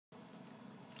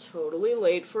totally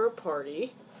late for a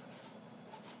party,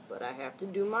 but I have to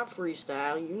do my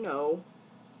freestyle, you know.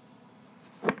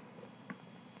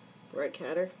 Right,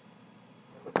 Catter?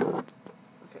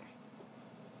 Okay.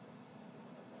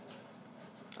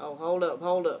 Oh, hold up,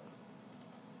 hold up.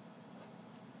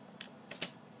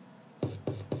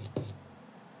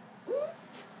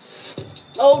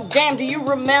 Oh damn, do you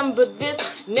remember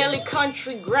this? Nelly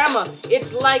Country Grammar.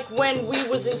 It's like when we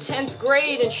was in 10th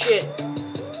grade and shit.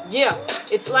 Yeah,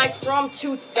 it's like from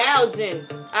 2000.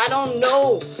 I don't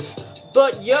know.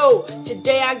 But yo,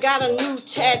 today I got a new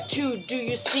tattoo. Do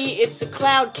you see? It's a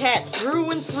cloud cat through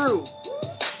and through.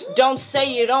 Don't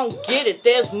say you don't get it.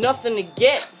 There's nothing to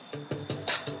get.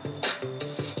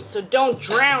 So don't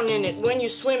drown in it when you're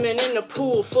swimming in a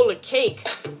pool full of cake.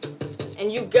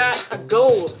 And you got a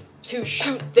goal to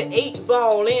shoot the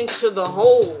 8-ball into the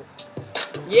hole.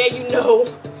 Yeah, you know.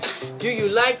 Do you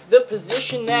like the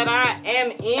position that I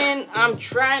am in? I'm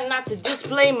trying not to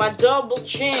display my double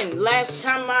chin. Last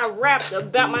time I rapped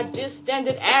about my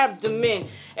distended abdomen,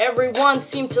 everyone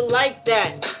seemed to like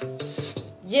that.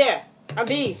 Yeah, I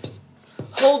be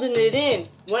holding it in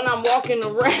when I'm walking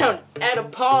around at a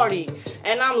party,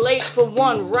 and I'm late for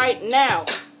one right now.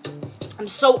 I'm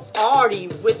so arty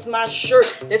with my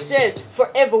shirt that says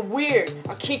forever weird.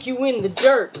 I'll kick you in the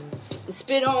dirt and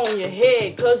spit on your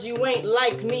head, cause you ain't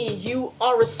like me. You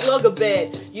are a slugger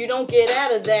bed. You don't get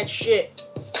out of that shit,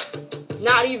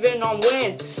 not even on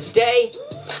Wednesday,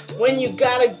 when you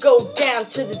gotta go down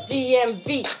to the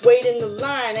DMV, wait in the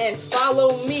line and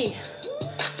follow me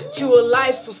to a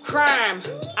life of crime.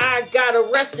 I got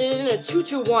arrested in a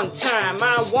tutu one time.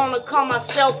 I wanna call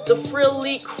myself the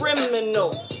Frilly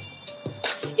criminal.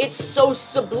 It's so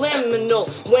subliminal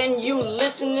when you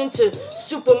listening to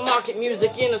supermarket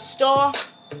music in a store.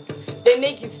 They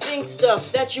make you think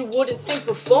stuff that you wouldn't think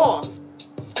before.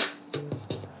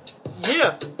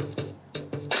 Yeah.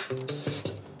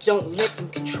 Don't let them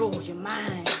control your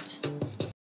mind.